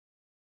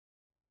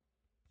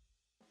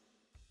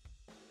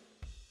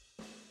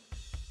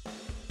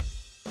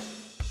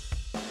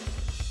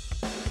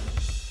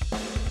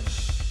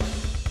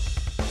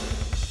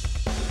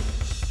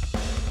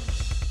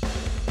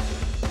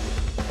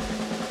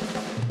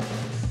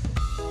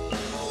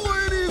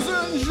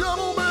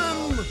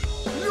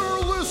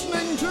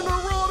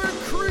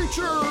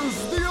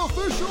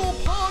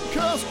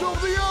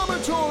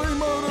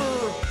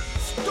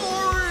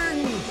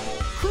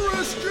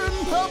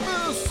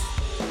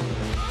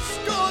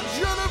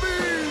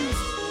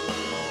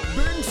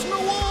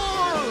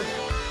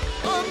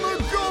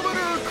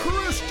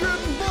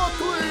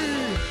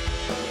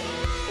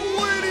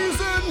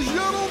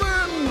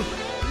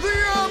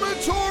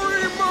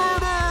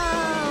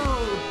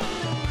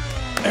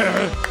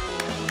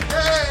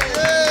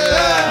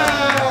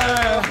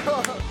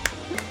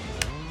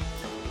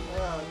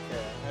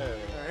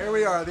Here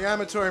we are, the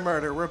Amatory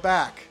Murder. We're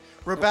back.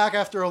 We're back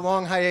after a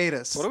long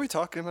hiatus. What are we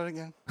talking about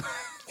again?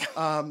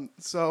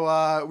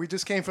 So we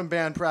just came from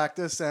band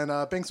practice,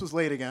 and Binks was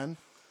late again.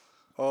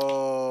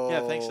 Oh.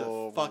 Yeah, thanks to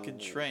the fucking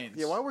trains.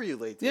 Yeah, why were you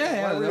late?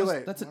 Why were you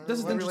late? That's Why an were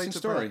you interesting late to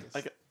story.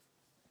 practice?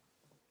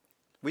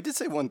 We did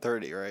say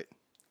 1:30, right?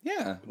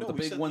 Yeah, with the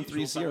big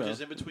 130.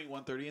 Is in between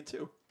 1:30 and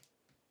 2.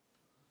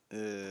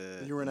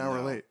 You were an hour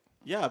no. late.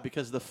 Yeah,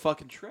 because of the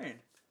fucking train.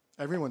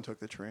 Everyone took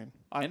the train.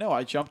 I know.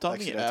 I jumped on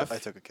Actually, the F. I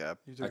took a cab.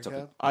 You took a took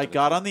cab? I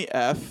got on the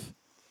F,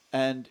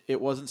 and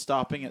it wasn't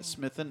stopping at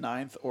Smith and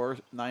 9th or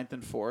 9th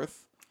and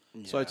 4th.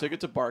 So I Yeah. took it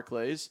to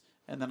Barclays,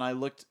 and then I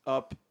looked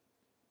up.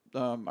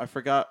 I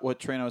forgot what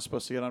train I was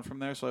supposed to get on from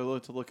there, so I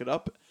looked to look it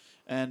up,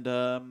 and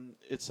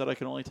it said I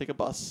could only take a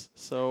bus.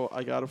 So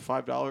I got a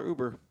 $5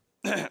 Uber.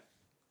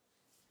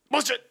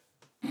 Bullshit.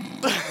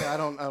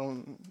 Yeah,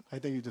 I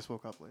think you just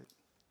woke up late.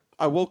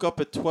 I woke up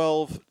at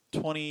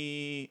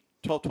 12:20.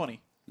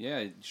 Yeah,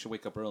 you should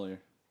wake up earlier.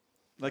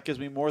 That gives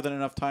me more than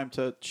enough time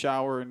to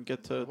shower and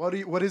get to. What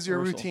is your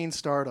rehearsal. routine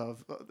start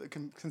of?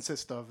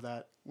 Consist of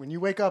that? When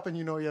you wake up and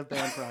you know you have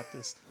band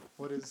practice,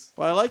 what is?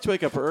 Well, I like to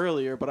wake up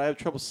earlier, but I have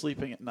trouble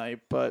sleeping at night.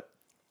 But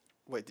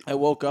Wait, I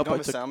woke you up. don't I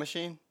have a took sound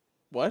machine?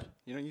 what?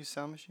 You don't use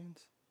sound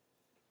machines?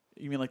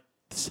 You mean like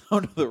the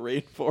sound of the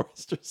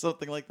rainforest or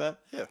something like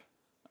that? Yeah.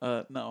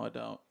 No, I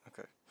don't.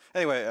 Okay.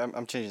 Anyway,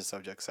 I'm changing the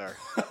subject. Sorry.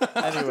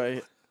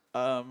 Anyway,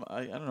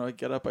 I don't know. I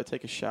get up, I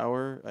take a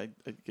shower, I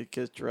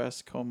get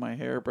dressed, comb my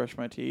hair, brush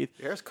my teeth.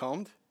 Your hair's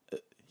combed?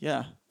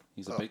 Yeah,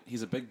 He's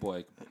a big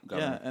boy.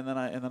 yeah, and then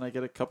I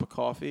get a cup of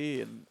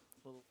coffee and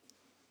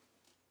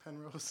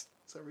Penrose?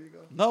 Is that where you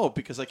go? no,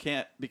 because I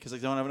can't because I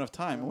don't have enough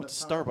time. I went to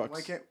Starbucks.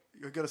 Why can't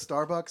you go to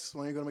Starbucks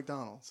when you go to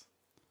McDonald's?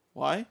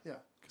 Why? Yeah.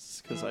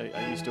 Because I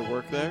used to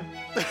work there.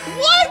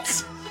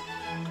 What?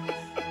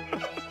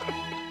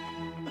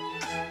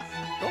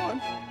 Go on.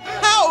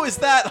 How is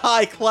that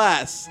high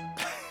class?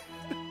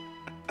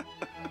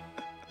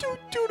 All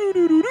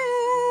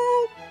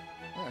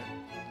right.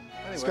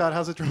 Anyway. Scott,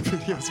 how's the drum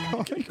videos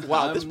going?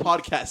 Wow, this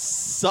podcast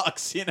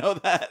sucks. You know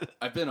that?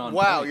 I've been on.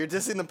 Wow, point. you're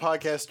dissing the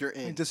podcast you're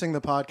in. Dissing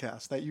the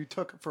podcast that you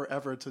took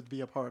forever to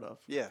be a part of.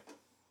 Yeah.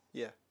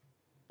 Yeah.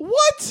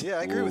 What? Yeah,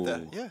 I agree with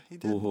that. Ooh. Yeah, he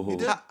did. Ooh. He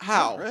did.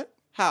 How? Right?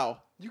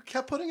 How? You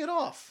kept putting it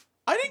off.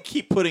 I didn't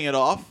keep putting it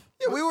off.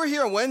 Yeah, we were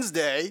here on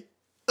Wednesday.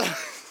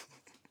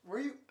 Were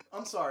you?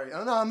 I'm sorry.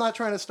 No, I'm not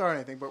trying to start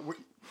anything, but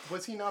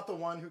was he not the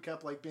one who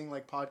kept being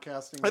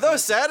podcasting? I thought it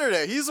was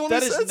Saturday. He's the one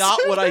That who is said not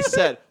what I Saturday.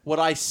 said. What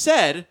I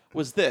said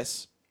was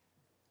this.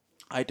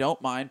 I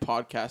don't mind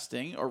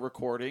podcasting or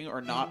recording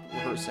or not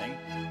rehearsing.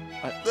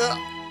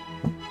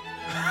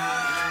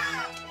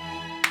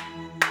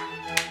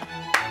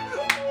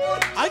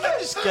 I can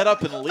just get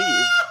up and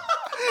leave.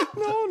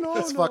 No.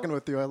 Just fucking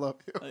with you. I love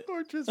you.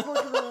 Or just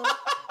fucking around.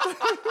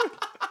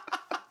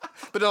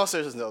 But in all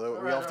seriousness, no,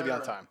 we all have to be on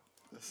right. time.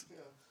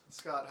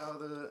 Scott, how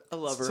the? I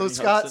love So Ernie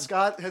Scott, Hudson.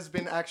 Scott has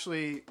been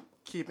actually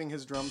keeping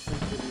his drum freak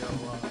video.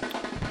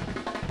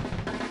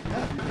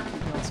 Yeah, you've been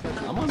keeping on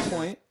schedule. I'm on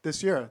point.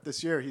 This year,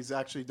 he's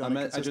actually done it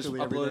I just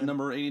consistently every uploaded day.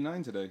 number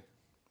 89 today.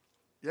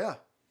 Yeah.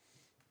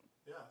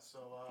 Yeah. So.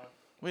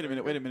 Wait a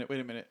minute. Wait,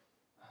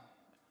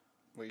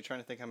 you're trying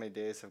to think how many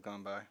days have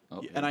gone by?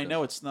 Oh, And I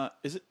know it's not.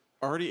 Is it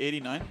already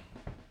 89?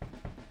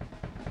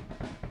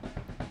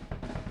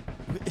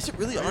 Is it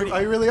really already?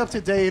 Are you really up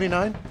to day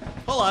 89?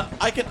 Hold on.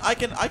 I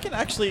can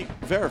actually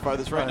verify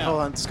this right now.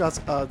 Hold on, Scott.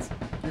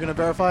 You're gonna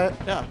verify it.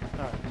 Yeah.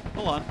 All right.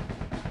 Hold on.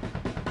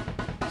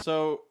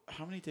 So,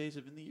 how many days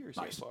have been the year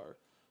so far?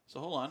 So,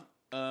 hold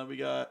on. We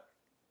got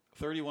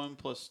 31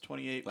 plus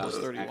 28 Wow, plus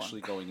he's 31.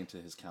 actually going into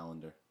his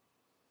calendar.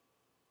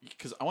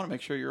 Because I want to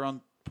make sure you're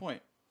on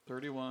point.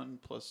 31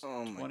 plus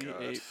Oh my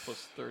 28 God.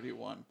 plus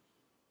 31.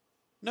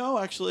 No,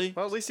 actually.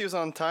 Well, at least he was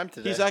on time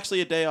today. He's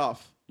actually a day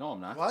off. No,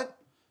 I'm not. What?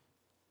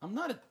 I'm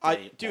not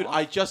a Dude,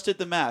 I just did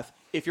the math.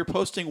 If you're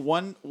posting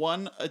one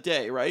a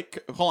day, right?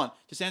 Hold on.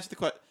 Just answer the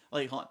question.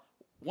 Hold on.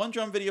 One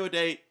drum video a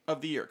day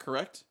of the year,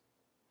 correct?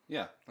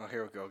 Yeah. Oh,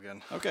 here we go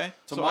again. Okay.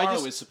 Tomorrow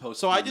is supposed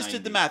So to be I just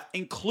did the 90. math,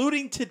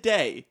 including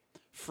today,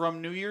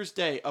 from New Year's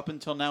Day up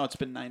until now, it's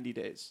been 90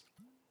 days.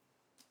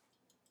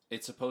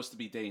 It's supposed to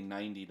be day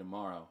 90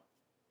 tomorrow.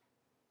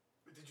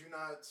 Did you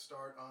not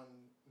start on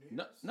New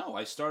No, no,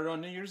 I started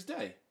on New Year's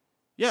Day.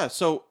 Yeah.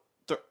 So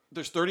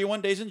there's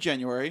 31 days in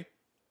January.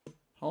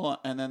 Hold on,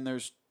 and then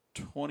there's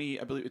 20.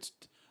 I believe it's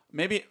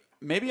maybe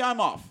I'm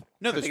off.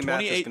 No, there's think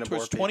math is 28. gonna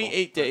There's bore 28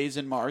 people. days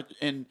in March.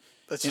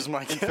 That's just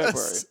my in guess.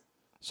 February.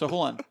 So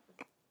hold on.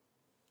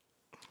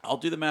 I'll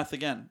do the math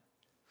again.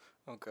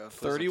 Oh God.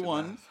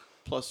 31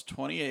 plus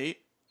 28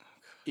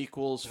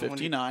 equals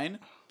 59.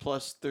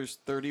 Plus there's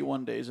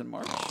 31 days in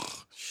March.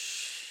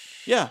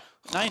 Yeah,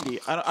 90.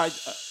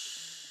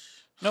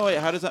 No, wait.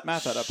 How does that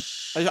math add up?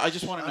 I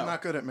just want to know. I'm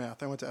not good at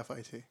math. I went to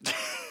FIT.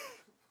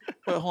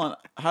 Wait, hold on.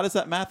 How does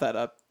that math add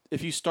up?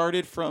 If you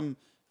started from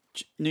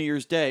New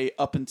Year's Day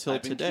up until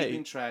I've been today.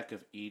 keeping track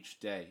of each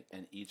day,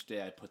 and each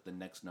day I put the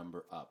next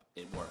number up.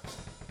 It works.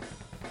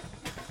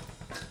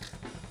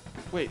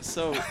 Wait,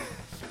 so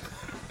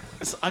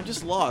I'm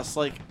just lost.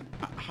 Like,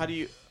 how do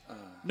you?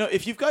 No,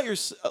 if you've got your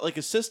like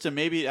a system,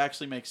 maybe it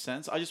actually makes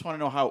sense. I just want to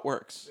know how it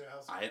works.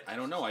 I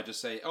don't know. I just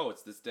say, oh,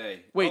 it's this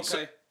day. Wait,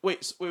 okay.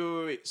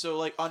 wait. So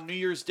like on New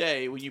Year's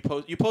Day, when you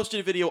posted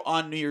a video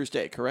on New Year's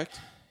Day, correct?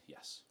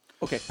 Yes.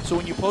 Okay, so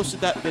when you posted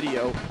that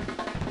video,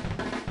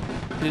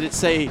 did it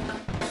say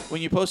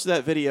when you posted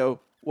that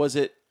video? Was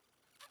it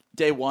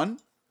day 1?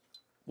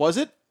 Was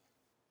it?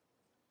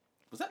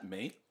 Was that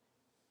me?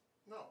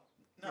 No.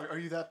 Are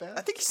you that bad?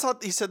 I think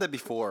he said that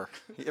before.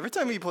 Every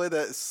time he played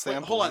that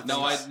sample. hold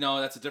on. No,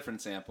 that's a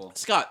different sample.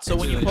 Scott, so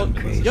when you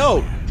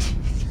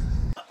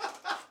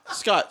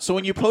Scott, so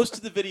when you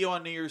posted the video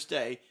on New Year's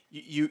Day,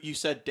 you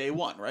said day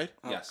 1, right?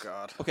 Yes. Oh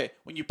God. Okay,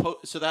 when you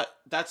so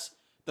that's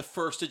the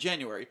 1st of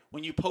January.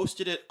 When you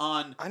posted it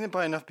on I didn't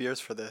buy enough beers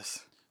for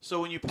this.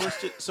 so when you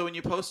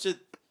posted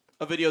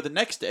a video the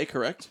next day,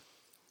 correct?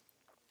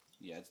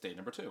 Yeah, it's day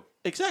number 2.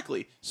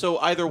 Exactly. So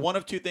either one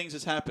of two things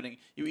is happening.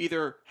 You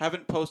either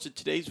haven't posted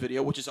today's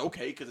video, which is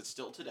okay because it's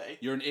still today.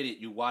 You're an idiot.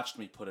 You watched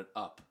me put it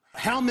up.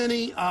 How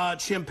many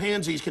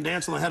chimpanzees can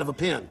dance on the head of a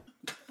pin?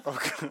 Oh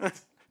God.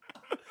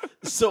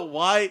 So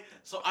why?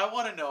 So I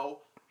want to know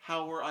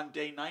how we're on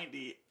day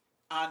 90,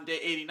 on day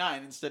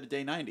 89 instead of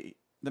day 90.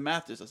 The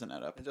math just doesn't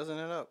add up. It doesn't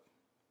add up.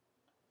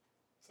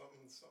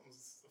 Something's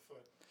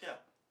afoot. Yeah.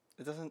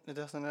 It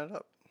doesn't add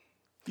up.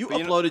 You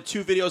But uploaded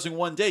 2 videos in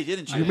one day,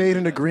 didn't you? You made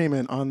an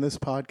agreement on this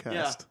podcast.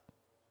 Yeah.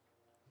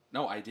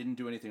 No, I didn't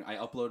do anything. I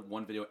upload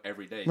one video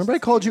every day. Remember, I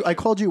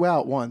called you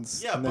out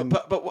once. Yeah, and then,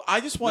 but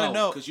I just want to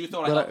know. because you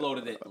thought I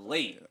uploaded it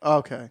late.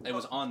 Okay. It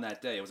was on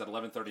that day. It was at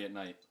 11:30 at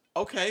night.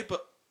 Okay,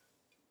 but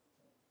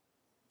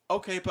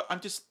I'm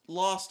just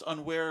lost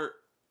on where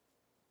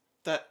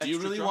that. Do you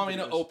extra really drum want me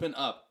to video is. open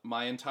up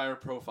my entire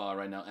profile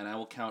right now, and I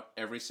will count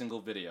every single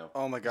video?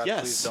 Oh my God.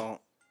 Yes. Please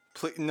don't.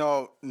 Please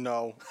no.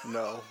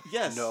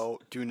 Yes. No.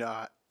 Do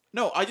not.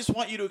 No, I just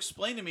want you to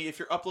explain to me if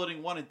you're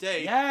uploading one a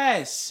day.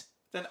 Yes.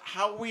 Then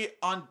how are we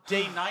on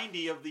day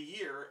 90 of the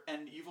year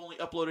and you've only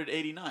uploaded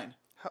 89?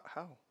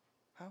 How?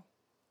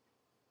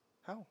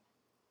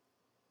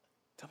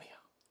 Tell me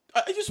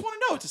how. I just want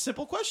to know. It's a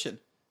simple question.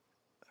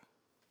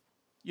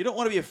 You don't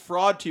want to be a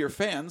fraud to your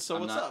fans, so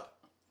I'm what's not. up?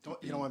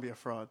 You don't want to be a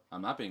fraud.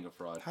 I'm not being a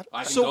fraud.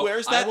 How- So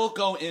where's that- I will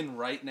go in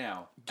right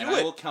now, and Do I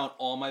it. will count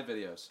all my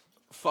videos.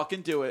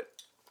 Fucking do it.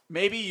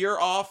 Maybe you're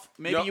off.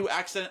 Maybe Nope. you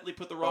accidentally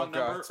put the wrong Oh,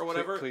 God. number or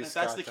whatever. Please, and if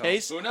that's Scott, the don't.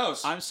 case, Who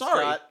knows? I'm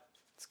sorry.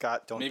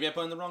 Scott, don't. Maybe I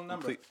put in the wrong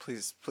number.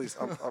 Please.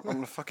 I'm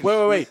gonna fucking.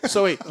 Wait.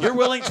 So you're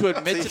willing to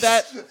admit to Please.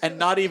 that and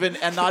not even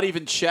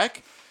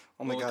check?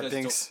 Oh my Well, God,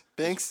 because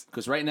Binks.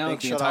 Because right now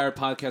Binks, the shut entire up.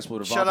 podcast will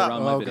revolve Shut up.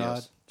 around my Oh, videos.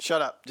 God.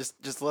 Shut up.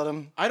 Just let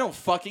him. I don't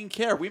fucking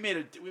care. We made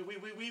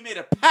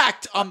a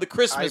pact on the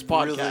Christmas I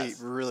podcast.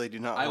 really do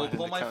not I will want him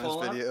pull to my count his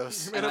phone up.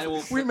 videos. And I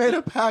will We made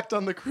a pact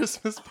on the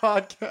Christmas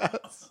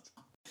podcast.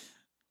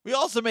 We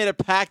also made a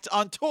pact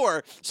on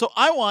tour, so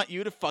I want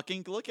you to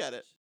fucking look at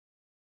it.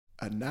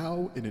 And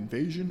now, an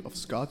invasion of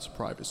Scott's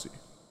privacy.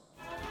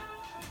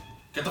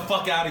 Get the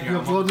fuck out of here. You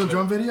uploaded a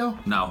drum video?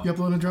 No. You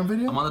uploaded a drum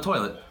video? I'm on the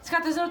toilet.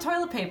 Scott, there's no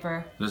toilet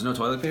paper. There's no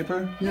toilet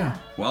paper? Yeah.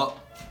 Well,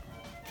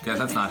 guess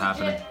that's not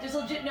happening. There's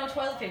legit no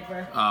toilet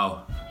paper.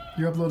 Oh.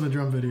 You're uploading a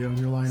drum video and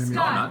you're lying to me.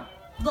 I'm Scott,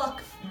 not.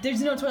 look,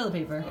 there's no toilet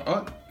paper.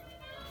 Oh.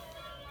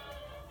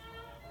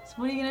 So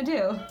what are you gonna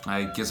do?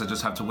 I guess I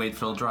just have to wait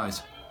till it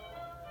dries.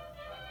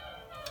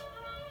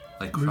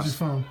 Like Where's your crust.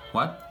 phone?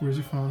 What? Where's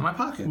your phone? In my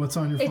pocket. What's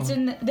on your phone? It's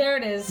in. There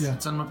it is. Yeah.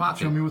 It's in my pocket.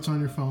 Show me what's on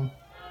your phone.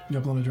 You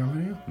upload a drum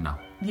video? No.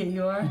 Yeah,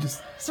 you are. You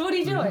just. So what are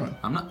you what are you doing? doing?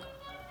 I'm not.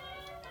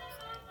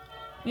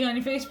 You on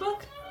your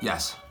Facebook?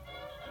 Yes.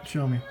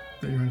 Show me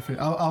that you're on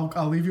Facebook.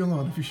 I'll leave you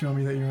alone if you show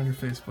me that you're on your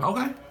Facebook.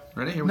 Okay.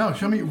 Ready? Here we No, go.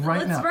 show me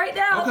right now. Let's right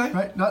now. Okay.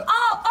 Right? Not,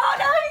 Oh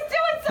no, he's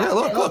doing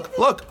Yeah, something.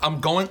 look. I'm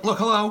going. Look,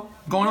 hello.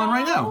 Going on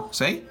right now.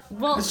 See?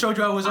 Well, Just showed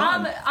you I was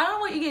on. I don't know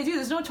what you're gonna do.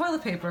 There's no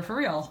toilet paper for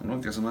real. Well,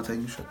 I guess I'm not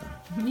taking shit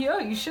then. Yo,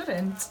 you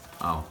shouldn't.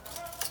 Oh.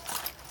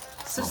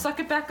 So suck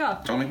it back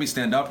up. Don't make me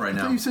stand up right I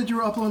thought now. you said you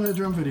were uploading a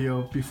drum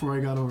video before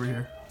I got over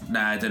here.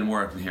 Nah, it didn't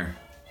work in here.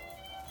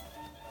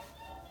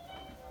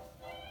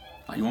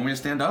 You want me to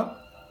stand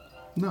up?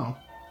 No.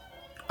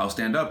 I'll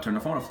stand up. Turn the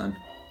phone off then.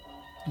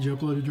 Did you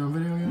upload a drum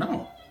video yet?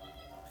 No.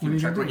 When are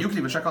you gonna do You it? can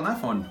even check on that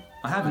phone.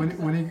 I haven't.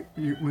 When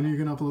are you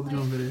gonna upload the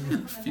drum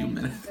video? A few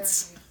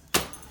minutes.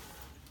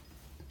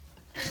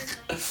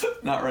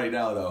 Not right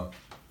now, though.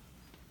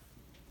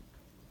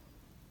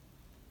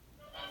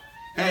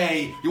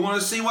 Hey, you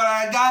want to see what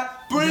I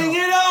got? Bring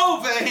it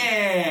over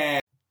here!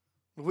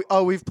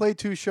 We've played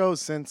 2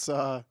 shows since We've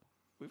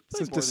played Since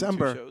more than 2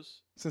 December.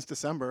 shows. since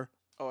December.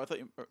 Oh, I thought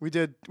you. We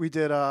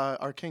did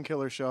our King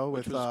Killer show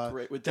Which with was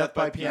great. With Death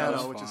by That Piano,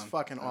 was which is fun.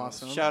 fucking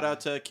awesome. Shout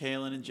out to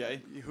Kaylin and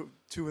Jay.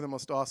 2 of the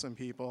most awesome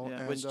people. Yeah,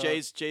 and, which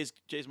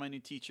Jay's my new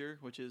teacher,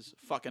 which is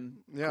fucking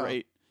Yeah.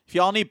 great. If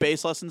y'all need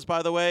bass lessons,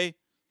 by the way,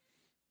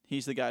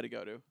 he's the guy to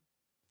go to.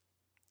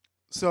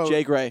 So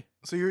Jay Gray.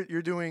 So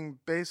you're doing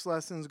bass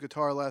lessons,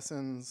 guitar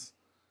lessons,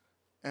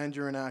 and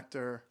you're an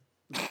actor,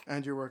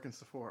 and you're working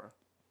Sephora.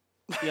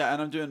 Yeah,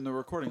 and I'm doing the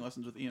recording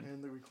lessons with Ian.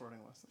 And the recording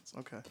lessons.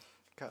 Okay.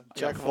 God,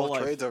 jack of all full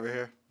life. trades over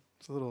here.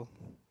 It's a little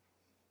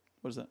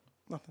What is that?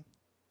 nothing.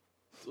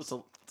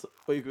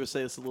 What you could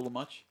say? It's a little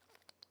much.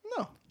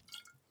 No,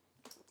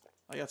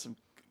 I got some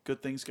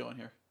good things going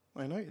here.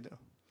 I know you do.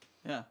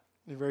 Yeah.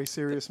 You're a very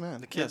serious man.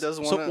 The kid Yes.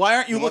 doesn't want So to. why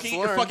aren't you looking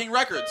at your fucking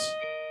records?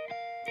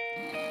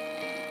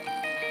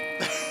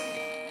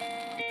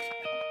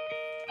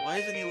 Why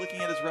isn't he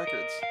looking at his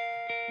records?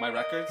 My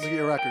records? Look at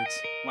your records.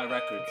 My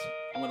records.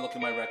 I'm gonna look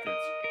at my records.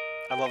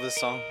 I love this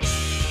song.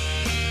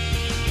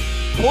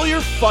 Pull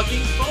your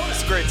fucking phone It's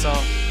out. a great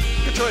song.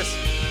 Good choice.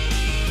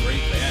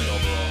 Great band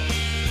overall.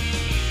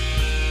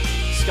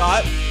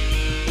 Scott,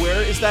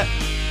 where is that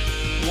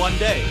one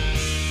day?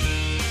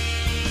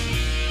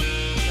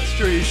 That's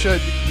true. You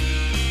should.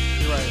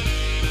 You're right.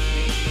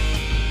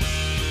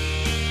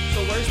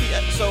 So where's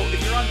the... So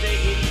if you're on day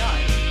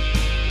 89,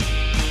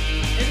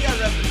 maybe I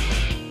read this.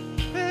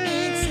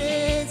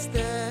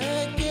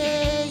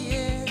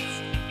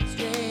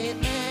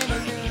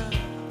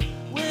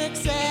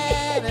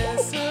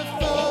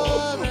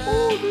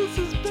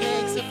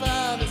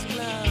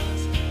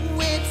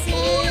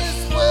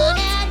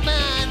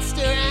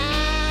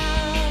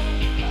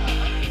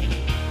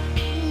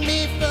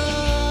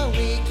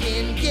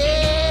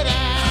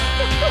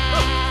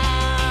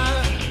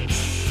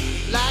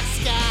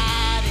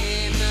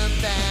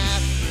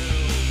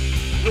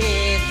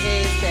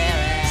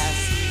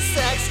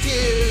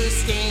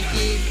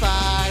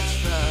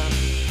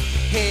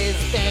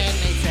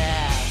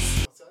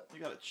 You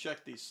gotta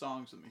check these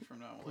songs with me from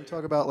now on. We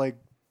talk about like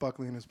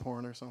Buckley and his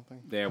porn or something.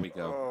 There we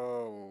go.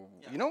 Oh,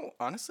 you know,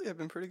 honestly, I've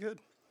been pretty good.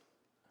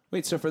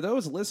 Wait, so for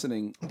those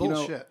listening,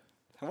 Bullshit.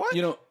 What?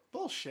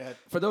 Bullshit.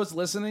 For those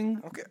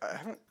listening, Okay, I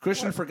haven't.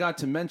 Christian forgot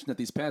to mention that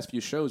these past few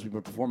shows we've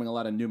been performing a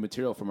lot of new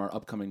material from our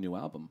upcoming new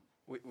album.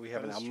 We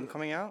have an album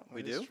coming out.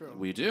 We do. True.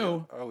 We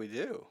do. Oh, we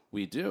do.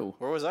 We do.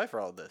 Where was I for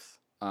all this?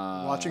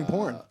 Watching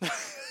porn.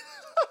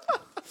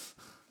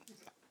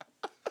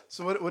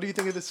 So what do you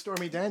think of this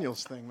Stormy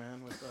Daniels thing,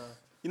 man? With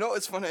You know,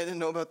 it's funny. I didn't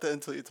know about that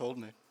until you told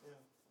me.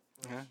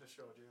 Yeah.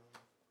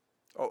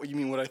 Oh, you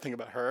mean what I think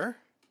about her?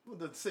 well,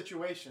 the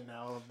situation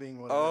now of being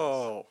what it is.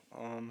 Oh,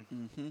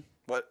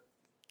 what?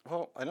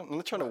 Well, I'm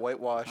not trying to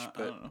whitewash, I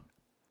but don't know.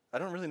 I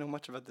don't really know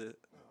much about the.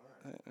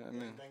 I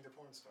mean, Banged a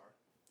porn star.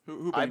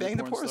 Who I banged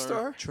a porn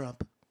star.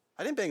 Trump.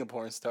 I didn't bang a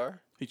porn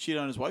star. He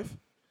cheated on his wife?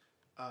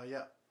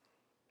 Yeah.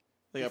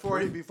 They got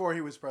Before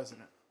he was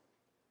president.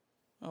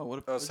 Oh, what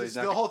a Oh, so he's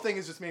not. The whole thing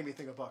has just made me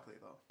think of Buckley,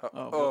 though.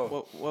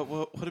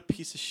 what a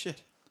piece of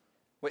shit.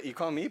 Wait, you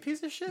call me a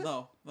piece of shit?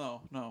 No,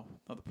 not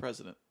the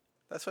president.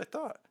 That's what I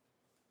thought.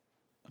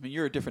 I mean,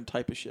 you're a different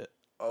type of shit,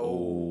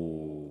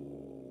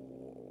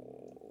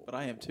 Oh. but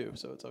I am too,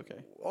 so it's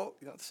okay. Oh,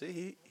 you know,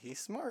 see, he's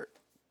smart.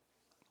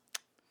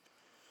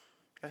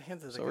 Got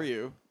hand to the So guy. are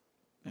you,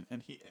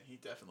 and he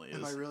definitely is.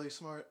 Am I really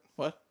smart?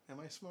 What? Am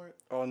I smart?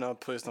 Oh no!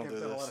 Please don't I've do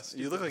done a lot this. of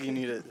You look stupid like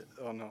you things. need it.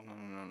 Oh no!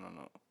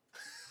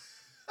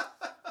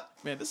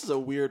 Man, this is a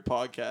weird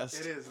podcast.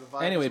 It is. The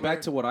vibe Anyway, is back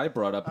weird. to what I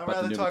brought up I'd about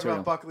the rather new talk material.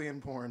 about Buckley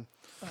and porn.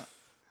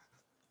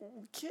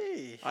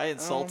 Okay. I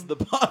insulted the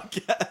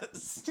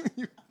podcast.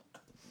 You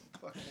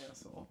fucking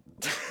asshole.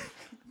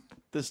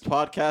 This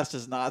podcast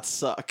does not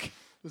suck.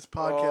 This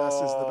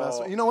podcast is the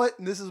best. You know what?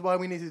 This is why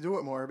we need to do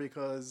it more,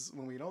 because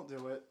when we don't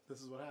do it, this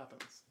is what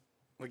happens.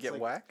 We get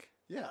like- whack.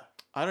 Yeah.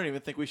 I don't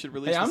even think we should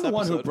release Hey, I'm this the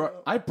one who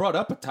episode. brought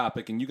up a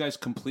topic and you guys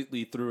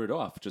completely through it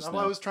off just I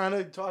now. was trying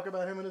to talk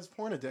about him and his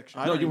porn addiction.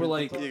 I No, don't you were even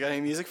like, You got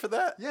any music for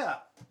that? Yeah.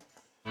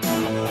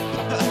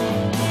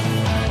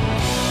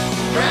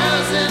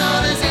 Browsing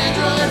on his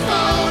Android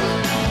phone,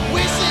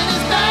 wishing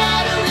his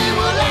battery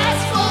will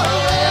last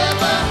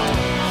forever.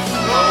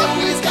 Oh,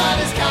 he's got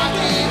his cock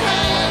in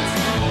hands.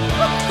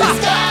 This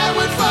guy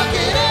would fuck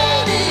it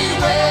any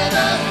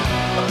weather.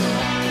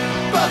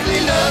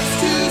 Buckley loves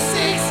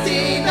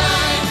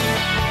 269.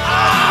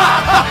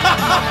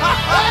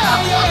 Oh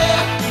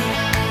yeah.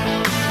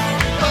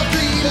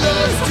 Buckley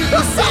loves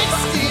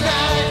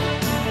 269.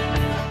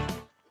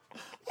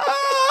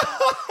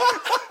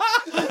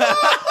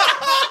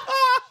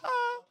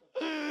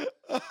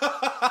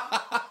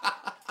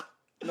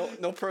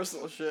 No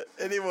personal shit.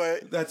 Anyway,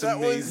 That's that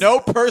amazing. Was, No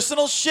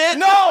personal shit.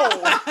 no.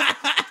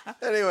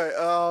 Anyway,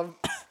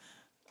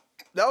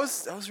 that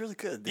was really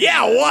good. dude.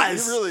 Yeah, it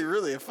was.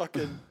 Really a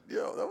fucking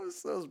that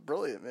was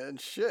brilliant, man.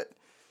 Shit.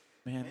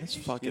 Man, this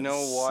fucking You know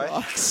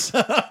why? sucks.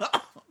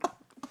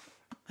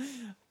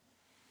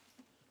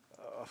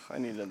 I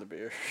need another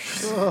beer.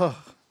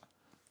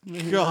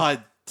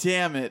 God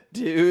damn it,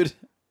 dude.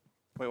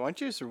 Wait, why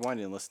don't you just rewind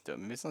it and listen to it?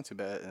 Maybe it's not too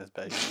bad as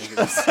bad as you think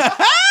it is.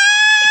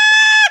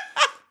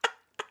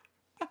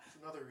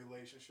 Another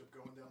relationship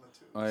going down the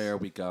tubes. oh, here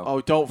we go.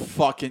 Oh, don't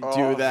fucking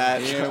do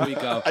that. Here we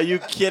go. Are you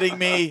kidding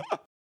me?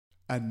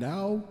 And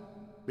now,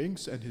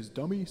 Binks and his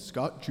dummy,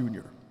 Scott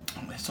Jr.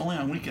 It's only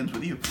on weekends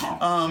with you.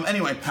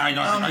 Anyway, I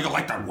don't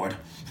like that word.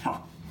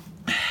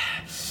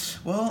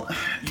 Well,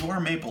 you are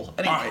Maple.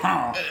 Anyway.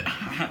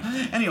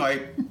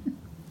 Anyway.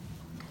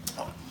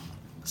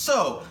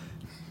 So,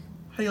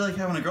 how do you like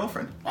having a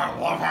girlfriend? I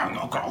love having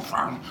a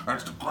girlfriend.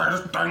 It's the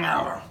greatest thing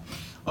ever.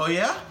 Oh,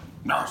 yeah?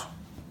 Yes.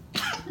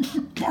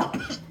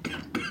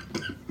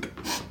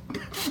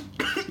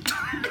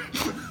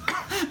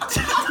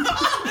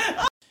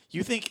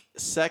 You think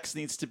sex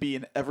needs to be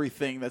in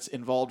everything that's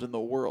involved in the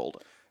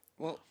world?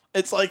 Well,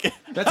 it's like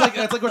that's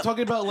like we're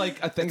talking about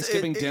like a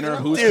Thanksgiving dinner.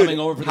 Who's dude, coming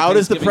over for the how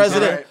does the Thanksgiving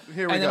president? dinner,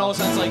 Here we and then go. all of a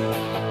sudden it's like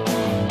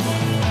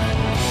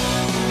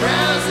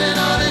Browsing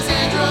on his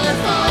Android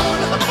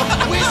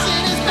phone,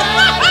 wishing his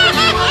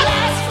battery will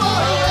last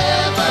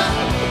forever.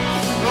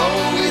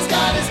 Oh, he's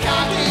got his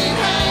cock in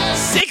hand.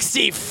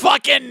 60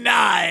 fucking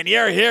 9.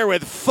 You're here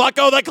with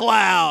Fucko the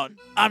Clown.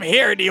 I'm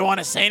here. Do you want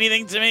to say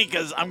anything to me?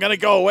 Because I'm going to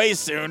go away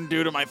soon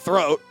due to my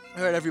throat.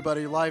 All right,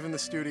 everybody, live in the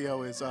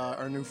studio is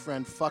our new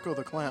friend Fucko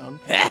the Clown.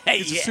 Hey,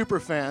 He's a yeah. super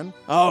fan.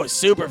 Oh,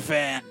 super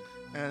fan.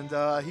 And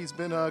he's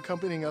been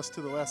accompanying us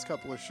to the last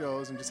couple of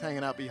shows and just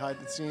hanging out behind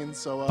the scenes.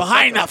 So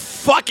Behind Fucko. the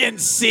fucking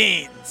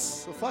scenes.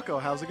 So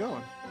Fucko, how's it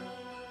going?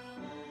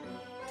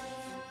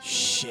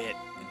 Shit.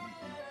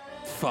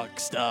 Fuck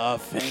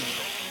stuff.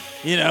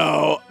 And, you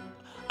know,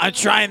 I'm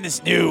trying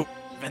this new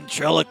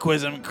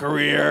ventriloquism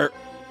career.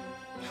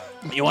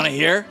 You want to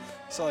hear?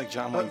 It's like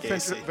John Wayne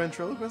Gacy.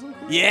 Ventriloquism?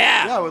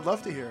 Yeah. Yeah, I would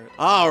love to hear it.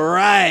 All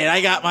right.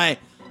 I got my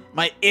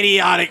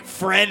idiotic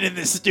friend in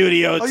the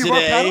studio Oh, today. you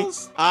brought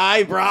pedals?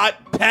 I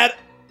brought ped.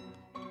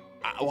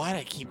 Why'd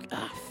I keep?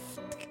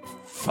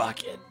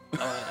 Fuck it.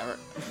 Whatever.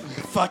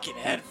 Fucking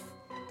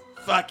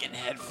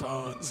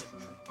headphones.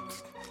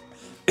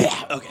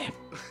 Yeah. Okay.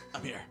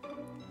 I'm here.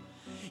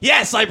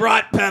 Yes, I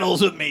brought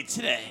pedals with me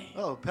today.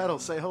 Oh,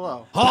 pedals, say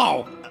hello.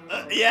 Oh.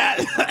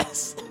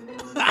 Yes.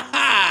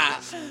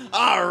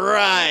 All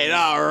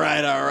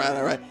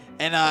right.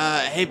 And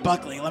hey,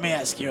 Buckley, let me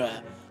ask you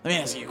a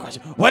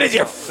question. What is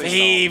your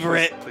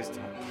favorite? Please don't.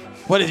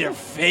 What is your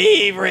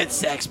favorite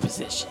sex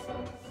position?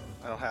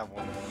 I don't have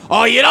one.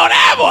 Oh, you don't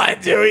have one,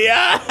 do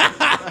ya?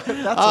 That's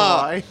a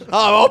lie.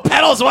 Oh,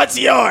 Pedals, what's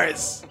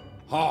yours?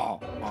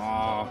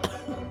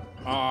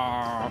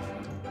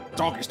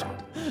 doggy style.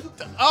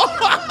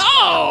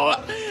 Oh,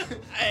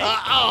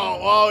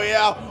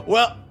 yeah.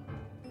 Well,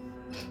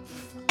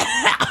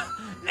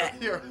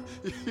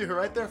 You're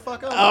right there,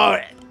 Fucko. oh,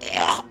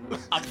 yeah.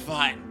 I'm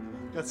fine.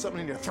 Got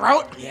something in your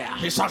throat? Yeah.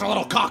 He sucked a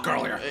little cock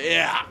earlier.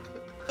 Yeah.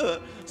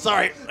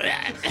 Sorry.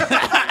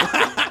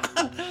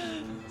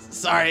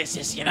 Sorry, it's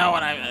just, you know,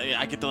 when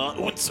I get the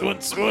oons on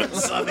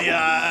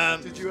the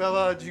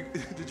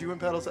Did you and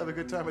Pedals have a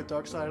good time at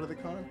Dark Side of the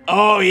Con?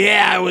 Oh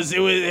yeah, it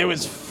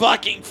was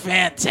fucking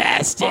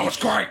fantastic. Oh, it's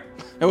great.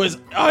 It was,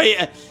 oh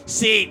yeah.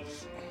 See,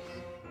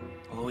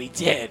 what we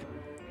did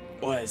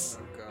was,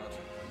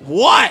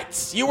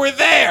 what? You were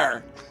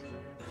there.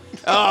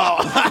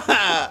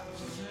 Oh.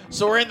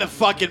 So we're in the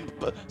fucking,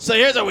 so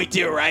here's what we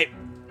do, right?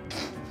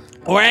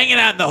 We're hanging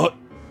out in the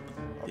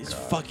these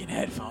fucking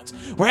headphones.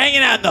 We're hanging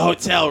out in the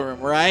hotel room,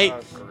 right?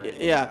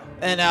 Yeah.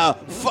 And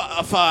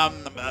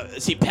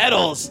see,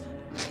 Pedals,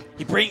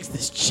 he brings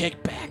this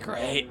chick back,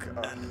 right?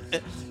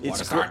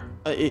 It's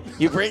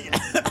you bring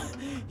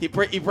he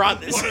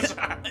brought this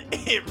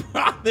he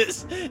brought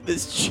this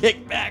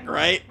chick back,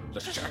 right?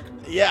 This chick?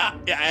 Yeah.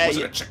 Was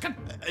it a chicken?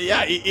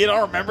 Yeah. You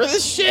don't remember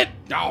this shit?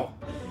 No.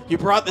 You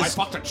brought I this.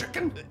 fucked a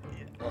chicken?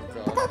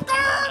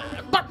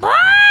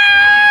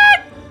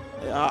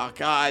 Oh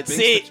God! Binks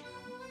See,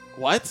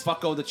 what?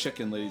 Fucko the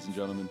chicken, ladies and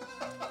gentlemen.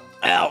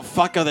 Oh,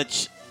 Fucko the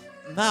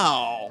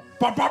no.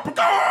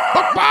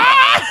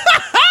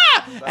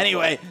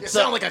 Anyway, You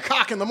sound like a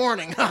cock in the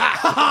morning.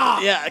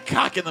 yeah, a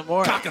cock in the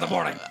morning. Cock in the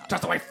morning.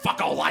 Just the way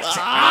Fucko likes it.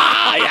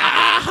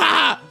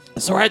 Yeah.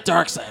 So we're at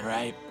Darkside,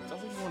 right?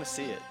 Sounds like you want to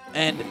see it.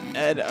 And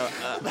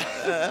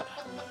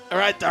we're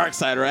at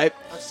Darkside, right?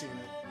 I've seen it.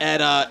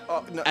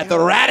 At the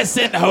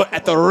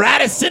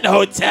Radisson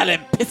Hotel in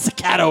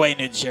Pizzicato,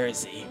 New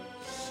Jersey.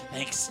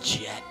 Thanks,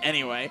 Jet.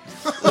 Anyway,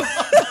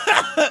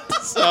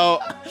 so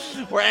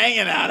we're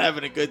hanging out,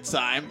 having a good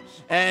time,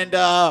 and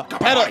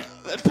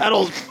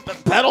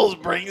Pedals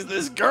brings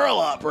this girl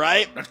up,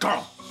 right? This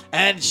girl.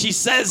 And she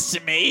says to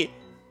me,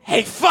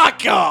 "Hey,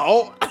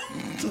 Fucko,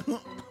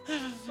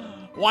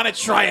 want to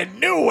try a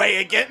new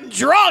way of getting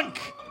drunk?"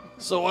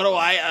 So what do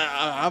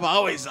I'm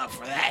always up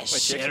for that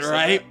shit,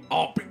 right?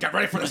 Oh, get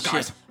ready for this,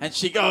 guys. And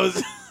she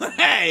goes,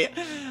 "Hey,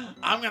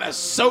 I'm gonna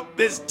soak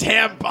this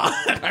tampon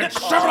And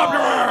shove it up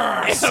your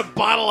ass. in a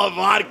bottle of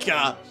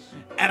vodka,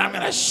 and I'm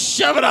gonna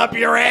shove it up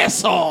your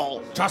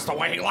asshole." Just the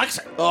way he likes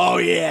it. Oh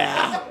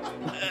yeah,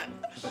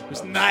 it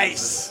was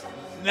nice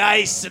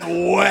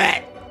and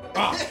wet.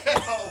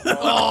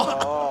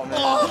 Oh man.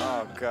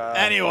 Oh god.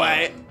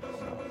 Anyway,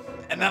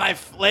 and then I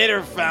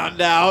later found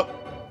out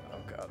Oh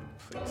god.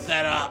 Please.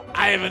 that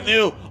I have a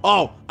new.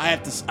 Oh, I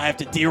have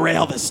to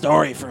derail the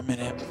story for a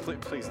minute.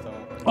 Please don't.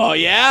 Oh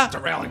yeah.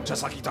 Derailing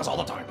just like he does all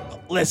the time.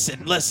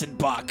 Listen,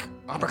 Buck.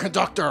 I'm a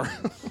conductor.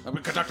 I'm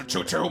a conductor.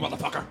 Choo-choo,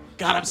 motherfucker.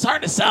 God, I'm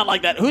starting to sound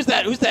like that. Who's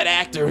that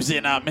actor who's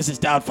in Mrs.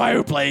 Doubtfire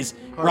who plays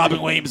Robin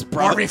Williams'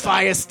 brother? Harvey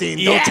Firestein.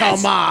 Yes! Don't tell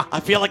Ma.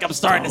 I feel like I'm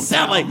starting to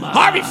sound like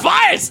Harvey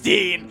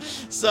Firestein.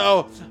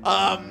 So,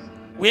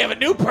 we have a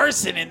new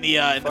person in the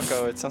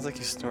Fucko, it sounds like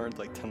you snored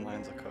like 10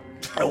 lines of coke.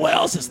 what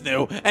else is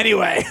new?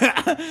 Anyway,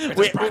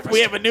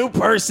 we have a new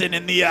person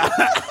in the.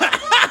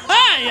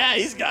 Yeah,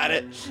 he's got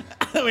it.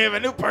 We have a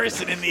new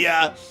person in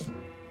the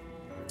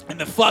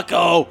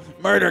fucko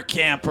murder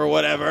camp or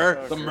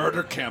whatever. The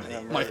murder camp.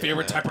 My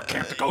favorite type of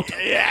camp to go to.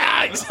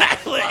 Yeah,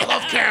 exactly. I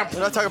love camp. We're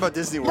not talking about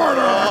Disney World.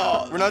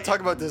 Murder. We're not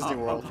talking about Disney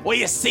World. Well,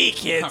 you see,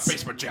 kids.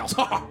 Basement jails.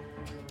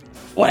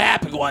 What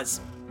happened was.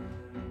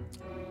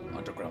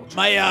 Underground.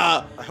 My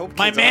hope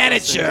my kids aren't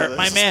listening manager, to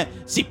my this. man.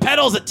 See,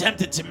 Pedals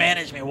attempted to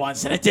manage me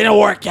once, and it didn't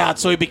work out,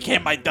 so he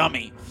became my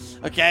dummy.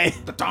 Okay.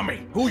 The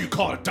dummy. Who you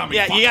call a dummy?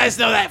 Yeah, fucker? you guys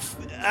know that.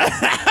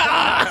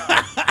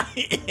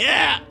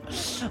 Yeah.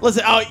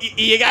 Listen,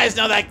 you guys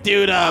know that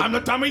dude. I'm the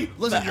dummy.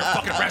 Listen to your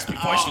fucking raspy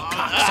voice, you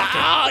cocksucker.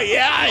 Oh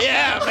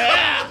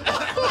yeah,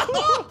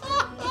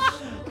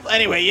 man.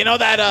 Anyway, you know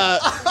that.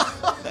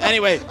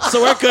 Anyway,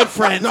 so we're good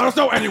friends. No, there's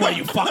no anyway,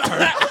 you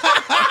fuckturd.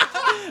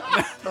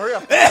 Hurry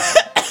up.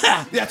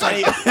 That's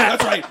right.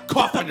 That's right.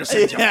 Cough on your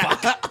seat, you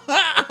fuck.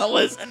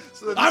 Listen.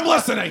 I'm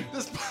listening.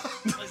 Listen,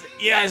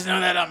 you guys know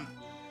that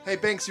Hey,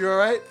 Binks, you all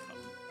right?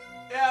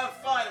 Yeah, I'm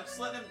fine. I'm just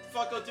letting him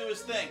fucko do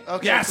his thing.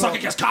 Okay, Yeah, cool.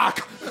 sucking his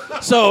cock.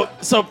 So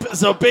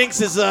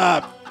Binks is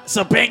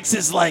Binks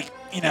is like,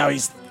 you know,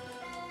 he's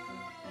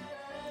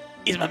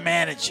my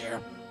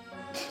manager.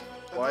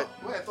 What?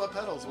 Wait, I thought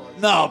Pedals was.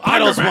 No,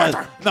 I'm your Pedals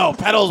manager.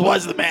 Pedals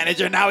was the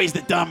manager. Now he's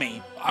the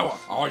dummy.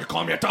 Oh, you're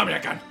calling me a dummy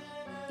again.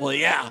 Well,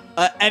 yeah.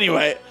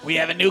 Anyway, we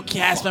have a new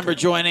cast member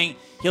joining.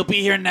 He'll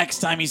be here next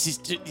time. He's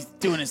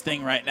doing his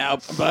thing right now.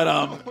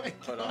 But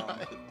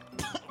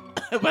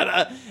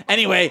But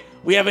anyway,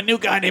 we have a new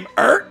guy named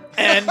Ert,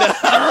 and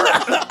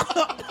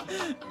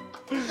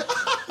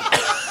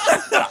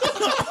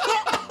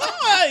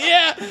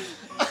yeah,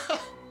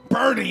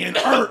 Bernie and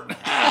Ert.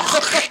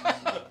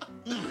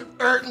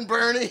 Ert and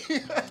Bernie.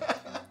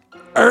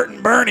 Ert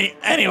and Bernie.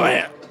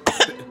 Anyway,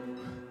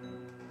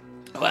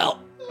 well.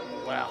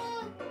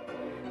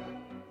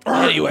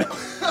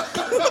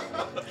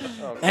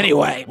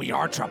 Anyway, we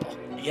are trouble.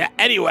 Yeah.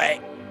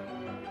 Anyway,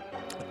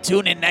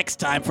 tune in next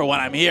time for when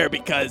I'm here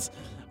because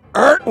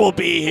Ert will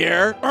be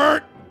here.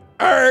 Ert,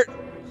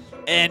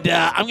 and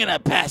I'm gonna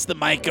pass the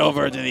mic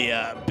over to the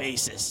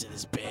bassist of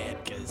this band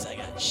because I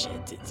got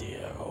shit to do.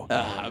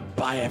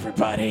 Bye,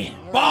 everybody.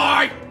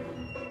 Bye.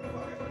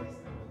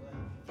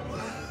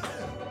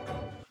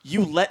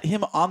 You let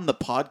him on the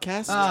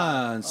podcast?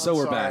 And so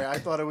we're Sorry, back. I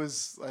thought it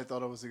was a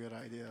good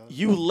idea.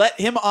 You let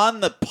him on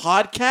the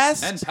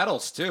podcast? And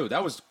Pedals too.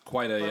 That was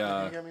quite Can you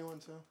a get me one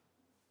too?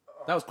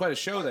 that was quite a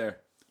show there.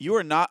 You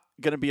are not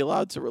going to be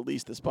allowed to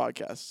release this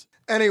podcast.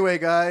 Anyway,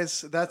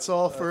 guys, that's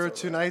all for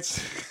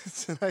tonight's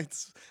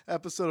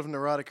episode of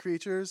Neurotic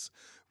Creatures.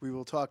 We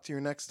will talk to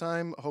you next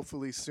time,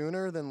 hopefully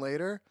sooner than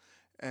later.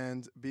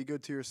 And be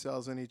good to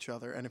yourselves and each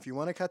other. And if you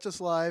want to catch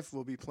us live,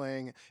 we'll be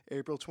playing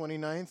April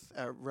 29th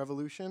at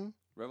Revolution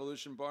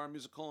Bar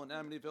Musical in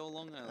Amityville,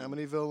 Long Island.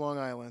 Amityville, Long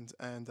Island.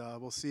 And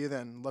we'll see you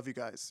then. Love you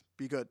guys.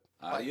 Be good.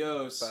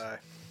 Adios. Bye.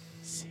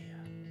 See ya.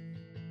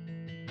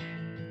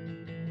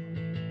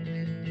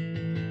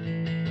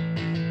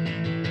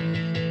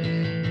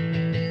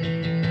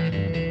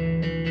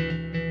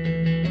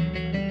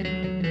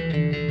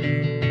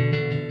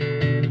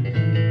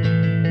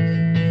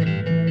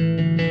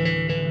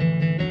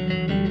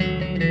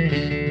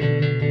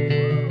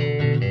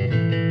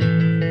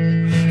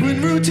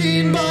 When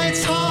routine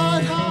bites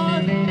hard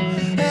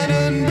and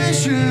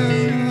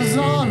ambitions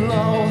are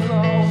low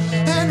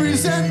and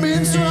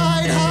resentments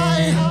ride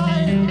high,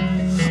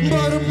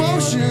 but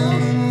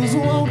emotions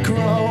won't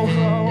grow,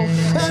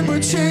 and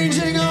we're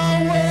changing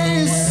our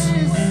ways,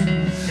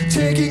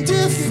 taking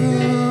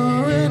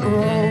different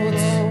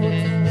roads.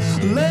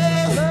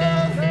 Love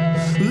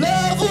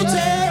will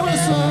tear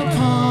us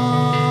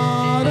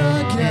apart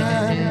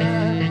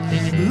again.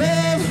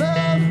 Love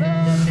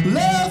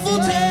will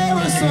tear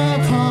us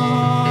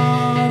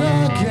apart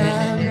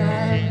again.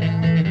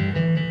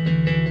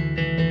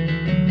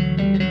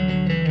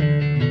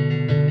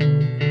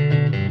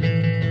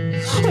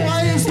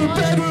 Why is the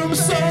bedroom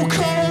so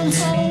cold?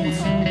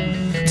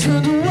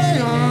 Turned away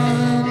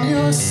on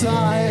your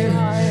side.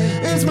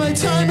 Is my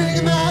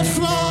timing that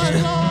flawed?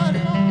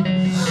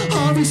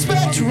 Our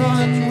respect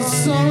runs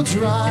so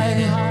dry.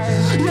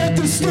 Yet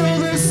there's still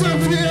this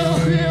appeal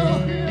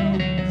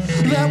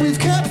that we've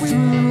kept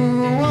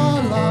through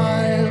our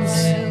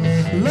lives.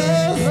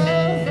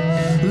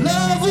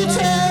 Love will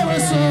tear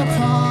us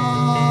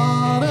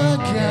apart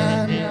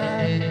again.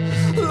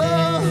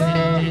 Love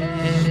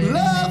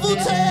will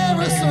tear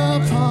us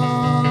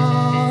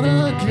apart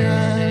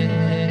again.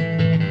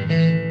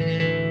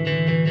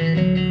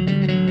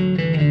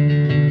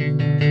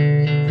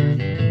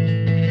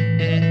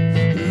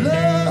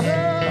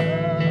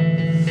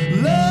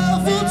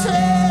 Love will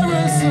tear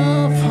us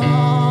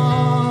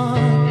apart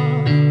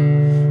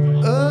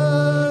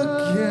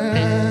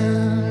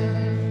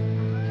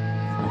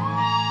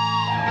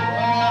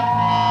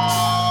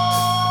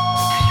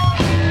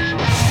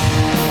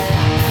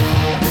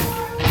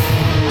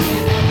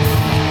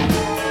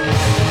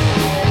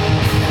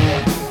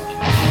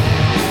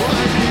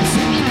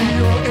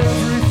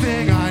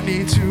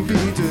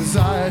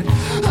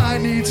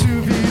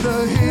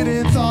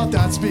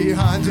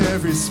behind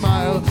every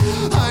smile.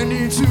 I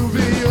need to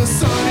be your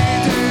sunny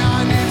day.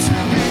 I need to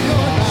be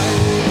your night.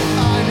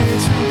 I need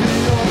to be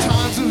your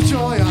times of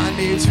joy. I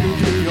need to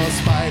be your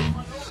spite.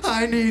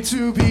 I need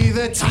to be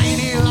the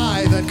tiny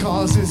lie that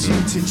causes you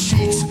to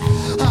cheat.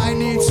 I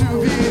need to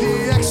be the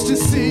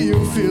ecstasy you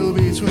feel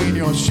between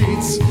your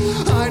sheets.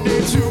 I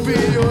need to be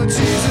your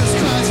Jesus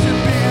Christ and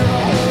be your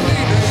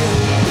holy name.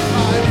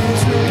 I need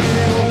to be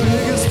your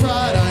biggest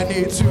pride. I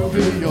need to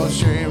be your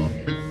shame.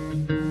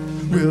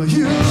 Will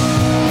you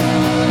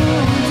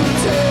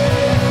protect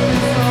me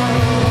from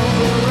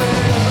the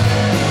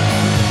rain?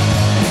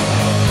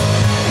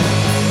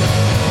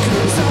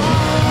 'Cause I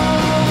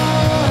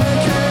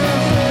can't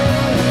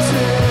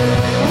take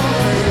more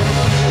pain.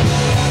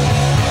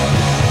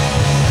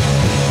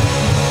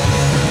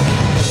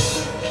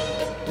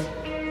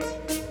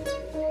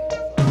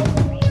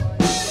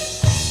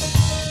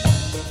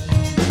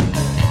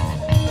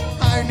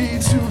 I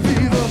need to be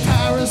the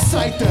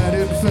parasite that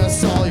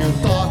infests all your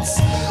thoughts.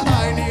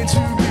 I need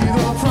to be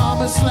the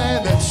promised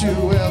land that you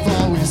have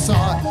always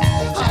sought.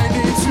 I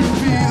need to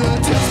be the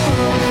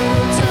desperate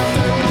attempt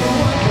that no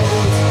one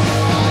knows.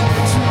 I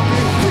need to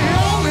be the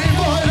only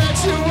boy that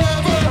you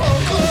ever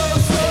hold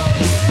close.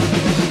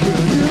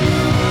 Will you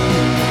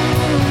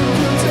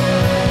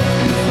protect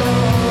me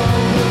from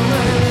the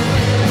rain?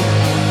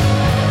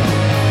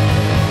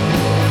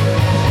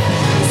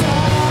 'Cause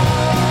I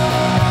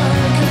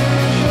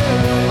can't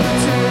take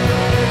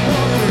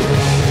more pain.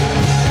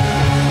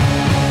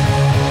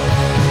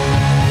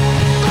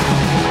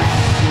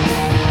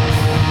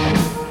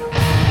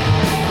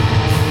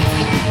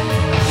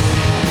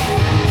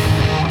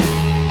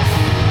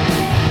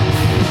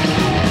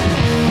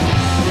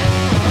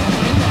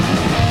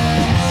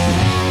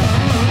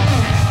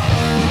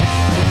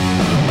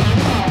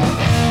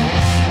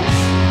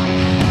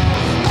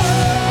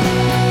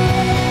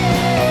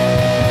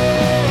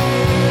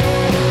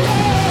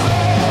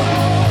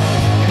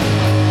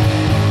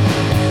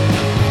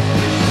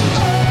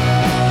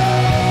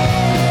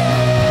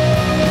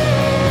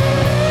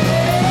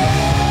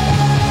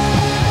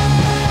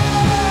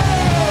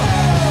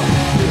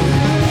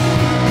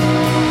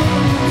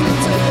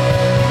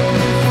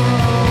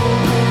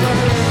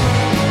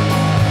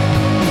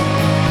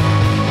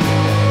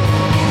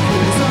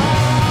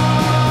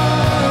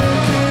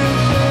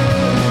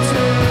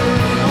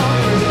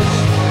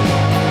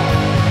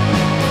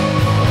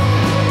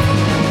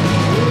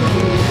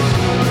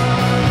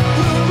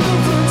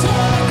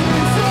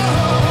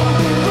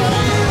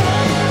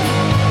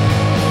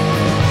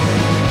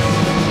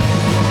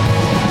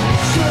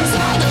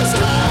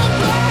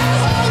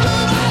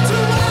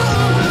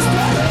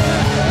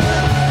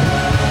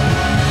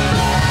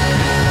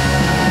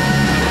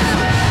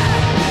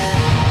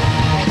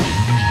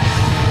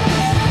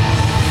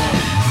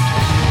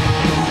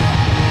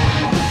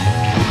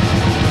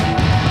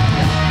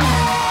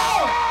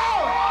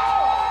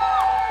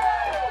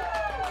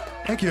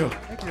 Thank you.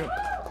 Thank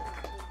you.